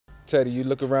Teddy, you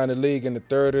look around the league and a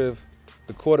third of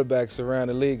the quarterbacks around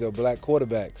the league are black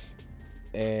quarterbacks.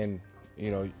 And,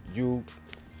 you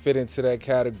fit into that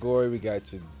category. We got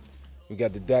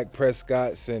the Dak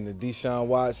Prescotts and the Deshaun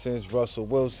Watsons, Russell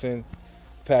Wilson,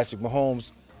 Patrick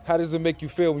Mahomes. How does it make you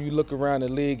feel when you look around the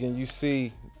league and you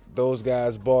see those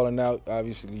guys balling out,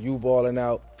 obviously you balling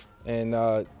out, and,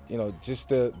 just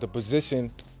the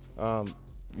position,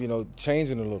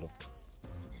 changing a little?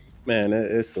 Man,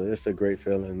 it's a great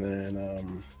feeling,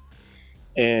 man.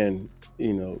 And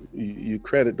you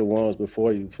credit the ones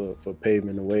before you for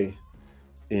paving the way.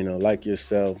 Like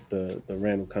yourself, the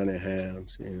Randall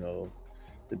Cunninghams,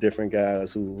 the different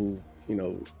guys who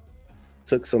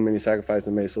took so many sacrifices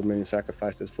and made so many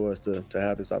sacrifices for us to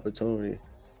have this opportunity.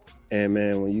 And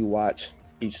man, when you watch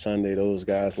each Sunday, those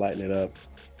guys lighting it up.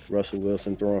 Russell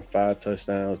Wilson throwing 5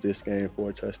 touchdowns this game,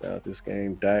 4 touchdowns this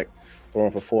game. Dak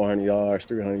throwing for 400 yards,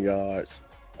 300 yards.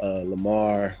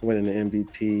 Lamar winning the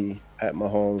MVP. Pat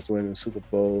Mahomes winning the Super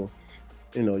Bowl.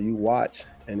 You watch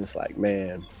and it's like,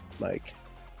 man, like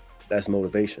that's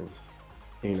motivation.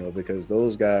 Because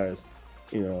those guys,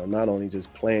 not only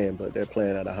just playing, but they're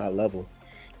playing at a high level.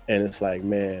 And it's like,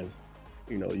 man,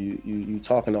 you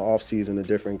talking the off season to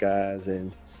different guys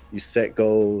and you set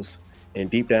goals. And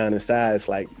deep down inside, it's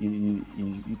like you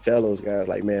tell those guys,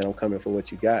 like, man, I'm coming for what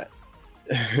you got.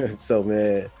 So,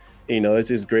 man, it's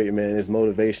just great, man. It's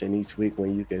motivation each week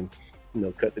when you can,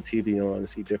 cut the TV on and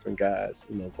see different guys,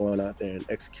 going out there and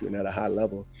executing at a high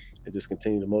level. It just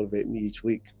continue to motivate me each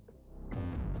week.